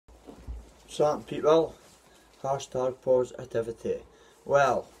Certain people, hashtag positivity.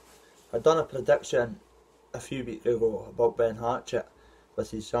 Well, I done a prediction a few weeks ago about Ben Hatchett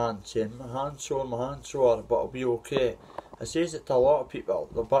with his hand, saying my hand's sore, but I'll be okay. I says it to a lot of people,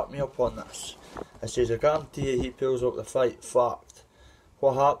 they'll back me up on this. I says I guarantee you he pulls out the fight, fact.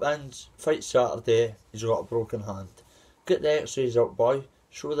 What happens? Fight Saturday, he's got a broken hand. Get the x-rays out, boy,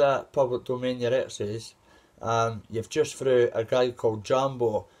 show the public domain your x-rays. You've just threw a guy called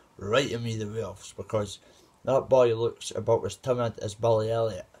Jambo right in me the wolves, because that boy looks about as timid as Billy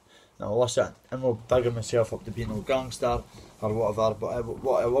Elliot. Now listen, I'm not bigging myself up to be no gangster or whatever, but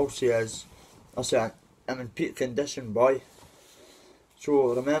what I will say is, listen, I'm in peak condition, boy.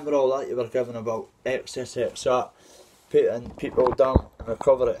 So remember all that you were giving about XSX, putting people down in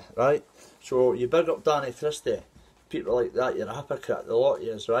recovery, right? So you big up Danny Christie, people like that, you're a hypocrite, the lot of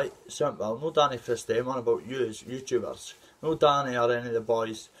yous, right? Simple, no Danny Christie, I'm on about yous, YouTubers. No Danny or any of the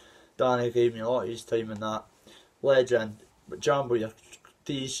boys. Danny gave me a lot of his time in that. Legend. But Jambo, you're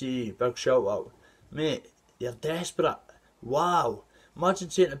DC, big shout out. Mate, you're desperate. Wow. Imagine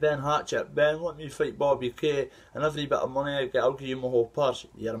saying to Ben Hatchett, Ben, let me fight Bobby K, and every bit of money I get, I'll give you my whole purse.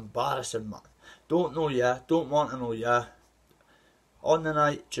 You're embarrassing, man. Don't know ya, don't want to know ya. On the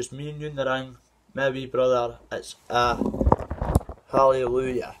night, just me and you in the ring, maybe brother, it's a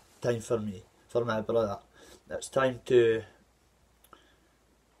hallelujah time for me, for my brother. It's time to,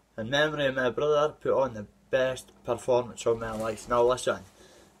 in memory of my brother, put on the best performance of my life. Now listen,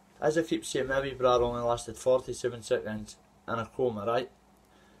 as I keep saying, my wee brother only lasted 47 seconds in a coma, right?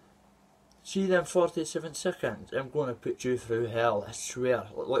 See them 47 seconds, I'm going to put you through hell, I swear.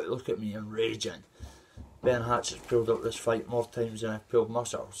 Look at me, I'm raging. Ben Hatchett's pulled up this fight more times than I've pulled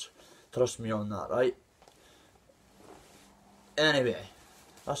muscles. Trust me on that, right? Anyway,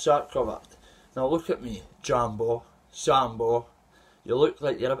 that's that covered. Now look at me, Jambo, Sambo. You look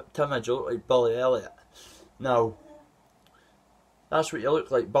like you're a bit timid, you look like Billy Elliot. Now, that's what you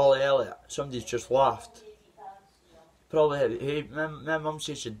look like, Billy Elliot. Somebody's just laughed. Probably, hey, my mum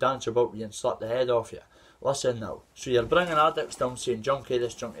says she'd dance about you and slap the head off you. Listen now, so you're bringing addicts down saying junkie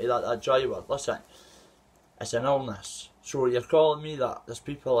this, junkie that dry word. Listen, it's an illness. So you're calling me that. There's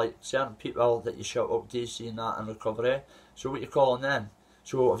people like, certain people that you shout out DC and that in recovery. So what you calling them?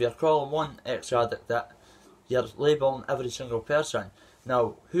 So if you're calling one ex-addict that, you're labelling every single person.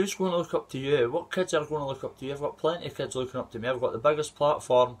 Now, who's going to look up to you? What kids are going to look up to you? I've got plenty of kids looking up to me. I've got the biggest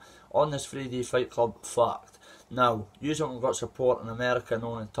platform on this 3D Fight Club, fact. Now, you haven't got support in America,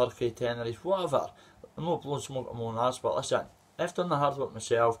 known in Turkey, Tenerife, whatever. I'm not blowing smoke at my own ass, but listen, I've done the hard work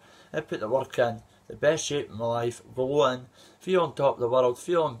myself. I put the work in, the best shape of my life, glowing, feel on top of the world,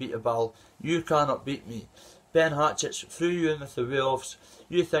 feel unbeatable. You cannot beat me. Ben Hatchett's threw you in with the wolves.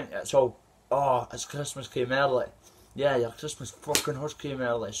 You think it's all, oh, it's Christmas came early. Yeah, your Christmas fucking horse came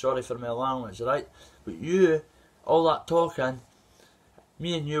early. Sorry for my language, right? But you, all that talking,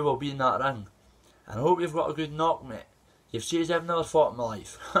 me and you will be in that ring. And I hope you've got a good knock, mate. You've said I've never fought in my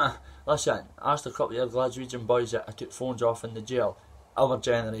life. Listen, I asked a couple of your Glaswegian boys that I took phones off in the jail. Our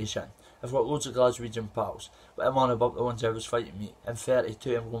generation. I've got loads of Glaswegian pals. But I'm on about the ones I was fighting me. I'm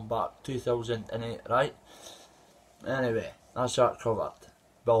 32, I'm going back 2008, right? Anyway, that's that covered.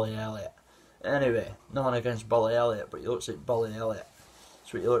 Billy Elliot. Anyway, nothing against Billy Elliot, but he looks like Billy Elliot.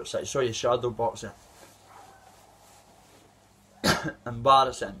 That's what he looks like. So you shadow boxing.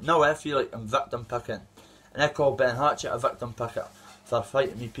 Embarrassing. Now I feel like I'm victim picking. And I call Ben Hatchett a victim picker for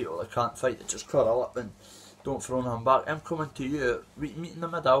fighting me people that can't fight, that just curl up and don't throw them back. I'm coming to you. We meet in the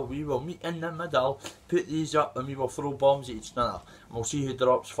middle. We will meet in the middle. Put these up and we will throw bombs at each other. And we'll see who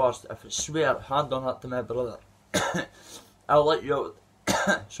drops first. If I swear, hand on heart to my brother, I'll let you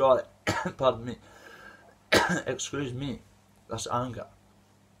out. Sorry. Pardon me. Excuse me. This anger.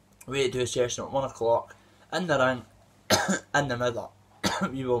 We do a session at 1 o'clock. In the ring. In the middle.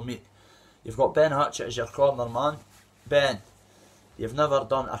 We will meet. You've got Ben Hatchett as your corner man. Ben, you've never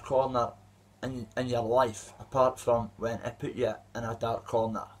done a corner in your life apart from when I put you in a dark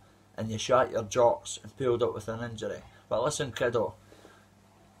corner and you shot your jocks and pulled up with an injury. But listen, kiddo,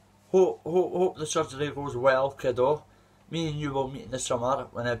 hope the surgery goes well, kiddo. Me and you will meet in the summer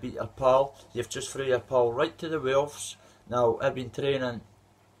when I beat your pal. You've just threw your pal right to the wolves. Now, I've been training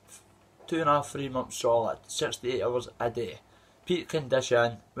 2.5, 3 months solid, 68 hours a day. Peak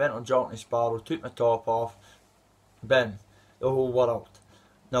condition, went on Jockney Sparrow, took my top off, bim, the whole world.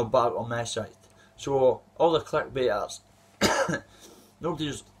 Now back on my side. So, all the clickbaiters,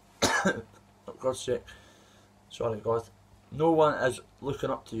 nobody's, for God's sake, sorry God, no one is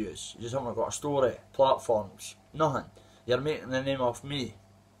looking up to you. You just haven't got a story, platforms, nothing. You're making the name off me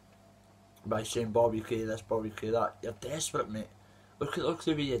by saying Bobby K this, Bobby K that. You're desperate, mate. Look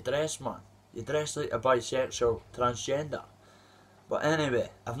the way you dress, man. You dress like a bisexual transgender. But anyway,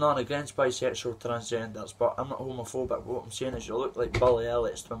 I'm not against bisexual transgenders, but I'm not homophobic. But what I'm saying is you look like Billy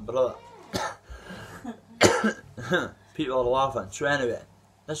Elliot's twin brother. People are laughing. So anyway,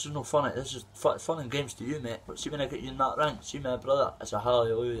 this is no funny. This is fun and games to you, mate. But see when I get you in that ring, see my brother, it's a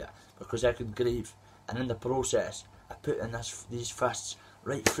hallelujah. Because I could grieve. And in the process, I put in these fists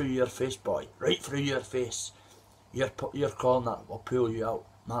right through your face, boy. Right through your face. Your corner will pull you out.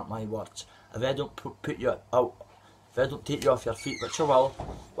 Mark my words. If I don't put you out, if I don't take you off your feet, which I will,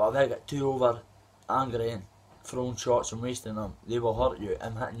 but if I get too over angry and throwing shots and wasting them, they will hurt you.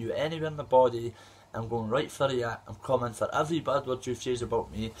 I'm hitting you anywhere in the body. I'm going right for you. I'm coming for every bad word you say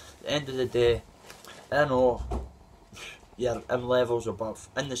about me. At the end of the day, I know you're in levels above.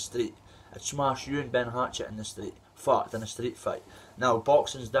 In the street, I'd smash you and Ben Hatchett in the street. Fact, in a street fight. Now,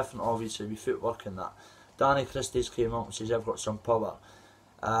 boxing's different, obviously, with footwork and that. Danny Christie's came out and says, I've got some power.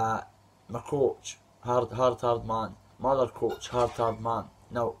 My coach, hard man. My other coach, hard man.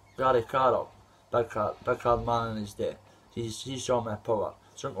 Now, Gary Carroll, big hard man in his day. He saw my power.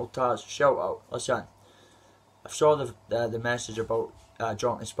 So Uncle Taz, shout out. Listen, I saw the message about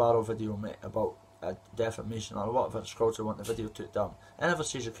Johnny Sparrow video, mate, about defamation or whatever it's called, so I want the video took down. I never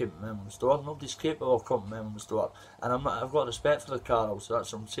says you keep my mum's door. Nobody's capable of coming to my mum's door. And I've got respect for the Carroll, so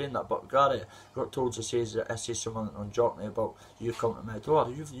that's what I'm saying that. But Gary got told to say that I say something on Jockney about you coming to my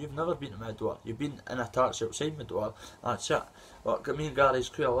door. You've never been to my door. You've been in a taxi outside my door. That's it. But me and Gary's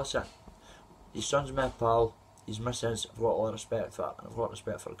cool. Listen, his son's my pal. His missus, I've got a lot of respect for, and I've got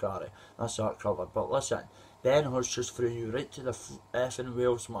respect for Gary. That's that covered. But listen, Ben Hurst just threw you right to the effing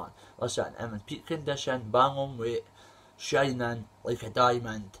Wales, man. Listen, I'm in peak condition, bang on weight, shining like a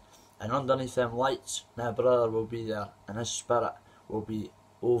diamond, and underneath them lights, my brother will be there, and his spirit will be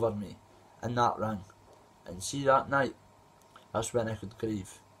over me in that ring. And see that night, that's when I could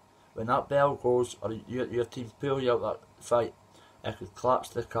grieve. When that bell goes, or your team pull you out that fight, I could collapse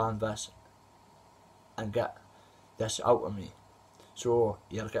to the canvas and get this out of me. So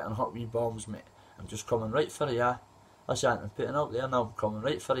you're getting hot wee bombs, mate. I'm just coming right for you. Listen, I'm putting out there now, I'm coming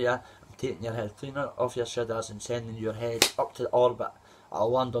right for you. I'm taking your head clean off your shoulders and sending your head up to the orbit.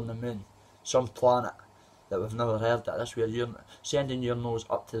 I'll land on the moon, some planet that we've never heard of. That's where you're sending your nose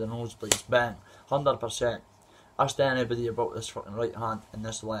up to the nosebleeds. Bang, 100%. Ask anybody about this fucking right hand and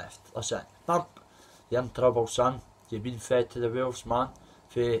this left. Listen, bump, you're in trouble, son. You've been fed to the wolves, man.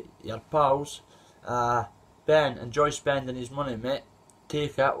 For your pals. Ben, enjoy spending his money, mate.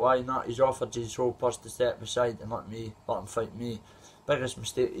 Take it, why not? He's offered his whole purse to step aside and let him fight me. Biggest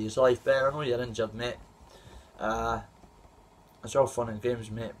mistake of his life. Ben, I know you're injured, mate. It's all fun and games,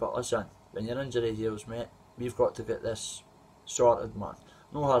 mate, but listen, when your injury heals, mate, we've got to get this sorted, man.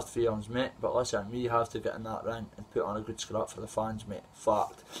 No hard feelings, mate, but listen, we have to get in that ring and put on a good scrap for the fans, mate.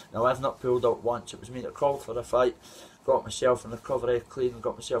 Fact. Now, I've not pulled out once. It was me that called for the fight, got myself in recovery clean,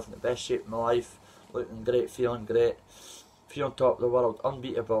 got myself in the best shape of my life, looking great, feeling great. On top of the world,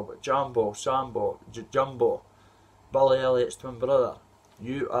 unbeatable, but Jumbo, Billy Elliot's twin brother,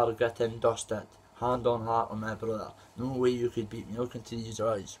 you are getting dusted. Hand on heart on my brother. No way you could beat me. Look into these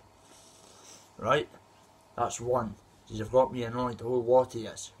eyes. Right? That's one. You've got me annoyed, the whole lot of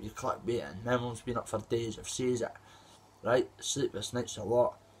us. You clickbaiting. My mum's been up for days, I've says it. Right? Sleepless nights a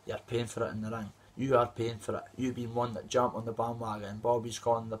lot. You're paying for it in the ring. You are paying for it. You've been one that jumped on the bandwagon. Bobby's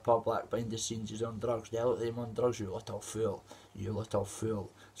calling the public behind the scenes he's on drugs. They look at him on drugs, you little fool. You little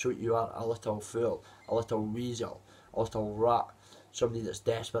fool. So you are, a little fool. A little weasel. A little rat. Somebody that's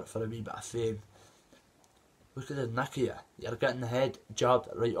desperate for a wee bit of fame. Look at the neck of you. You're getting the head jabbed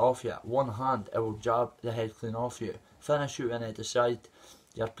right off you. One hand, it will jab the head clean off you. Finish you when I decide.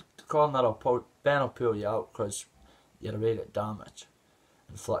 Your corner will pull, Ben will pull you out because you're away at damage.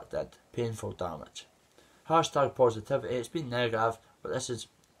 Inflicted. Painful damage. Hashtag positivity. It's been negative, but this is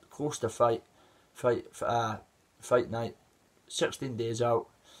close to fight night. 16 days out.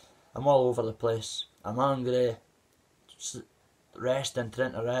 I'm all over the place. I'm angry. Resting,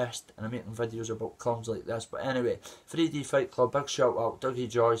 trying to rest, and I'm making videos about clowns like this. But anyway, 3D Fight Club, big shout out, Dougie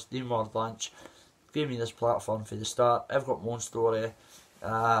Joyce, Dean Ward Lynch, gave me this platform for the start. I've got my own story,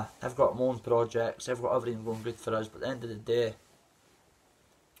 I've got my own projects, I've got everything going good for us, but at the end of the day,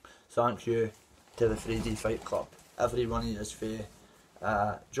 thank you to the 3D Fight Club. Every one of you is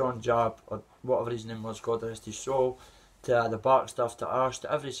for John Jab, or whatever his name was, God rest his soul, to the back stuff, to Ash,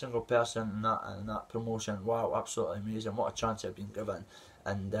 to every single person in that promotion. Wow, absolutely amazing. What a chance I've been given.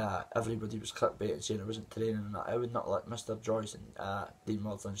 And everybody was clickbait saying I wasn't training and that. I would not let Mr. Joyce and Dean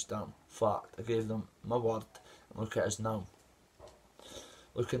Murthlins down. Fact. I gave them my word. And look at us now.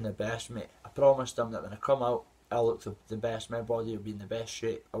 Looking the best, mate. I promised them that when I come out, I look the best, my body will be in the best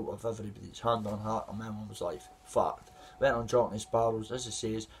shape out of everybody's, hand on heart, in my mum's life. Fact. Went on Jockney Sparrows, as it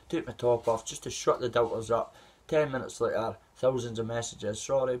says, took my top off just to shut the doubters up. 10 minutes later, thousands of messages.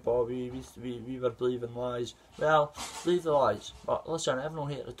 Sorry Bobby, we were believing lies. Well, believe the lies. But listen, I have no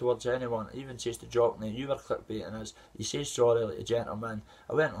hatred towards anyone. I even says to Jockney, you were clickbaiting us. He says sorry like a gentleman.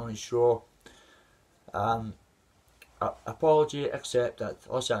 I went on his show. Apology accepted.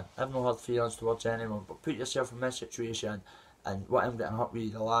 Listen, I have no hard feelings towards anyone, but put yourself in my situation and what I'm getting hurt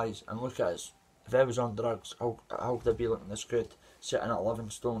with the lies, and look at us. If I was on drugs, how could I be looking this good? Sitting at 11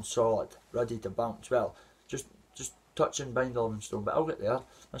 stone solid, ready to bounce. Well, just touching behind 11 stone, but I'll get there.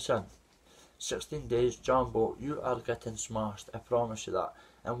 Listen, 16 days, Jumbo, you are getting smashed, I promise you that.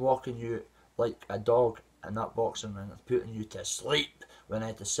 I'm walking you like a dog in that boxing ring and putting you to sleep when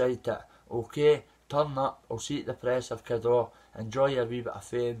I decide to. Okay, turn up, I'll see you at the presser, kiddo. Enjoy your wee bit of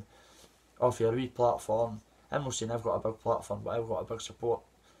fame off your wee platform. I'm not saying I've got a big platform, but I've got a big support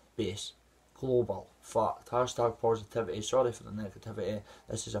base. Global. Fact. Hashtag positivity. Sorry for the negativity.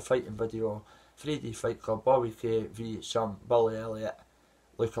 This is a fighting video. 3D Fight Club, Bobby K v some Billy Elliot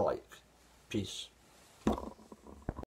lookalike. Peace.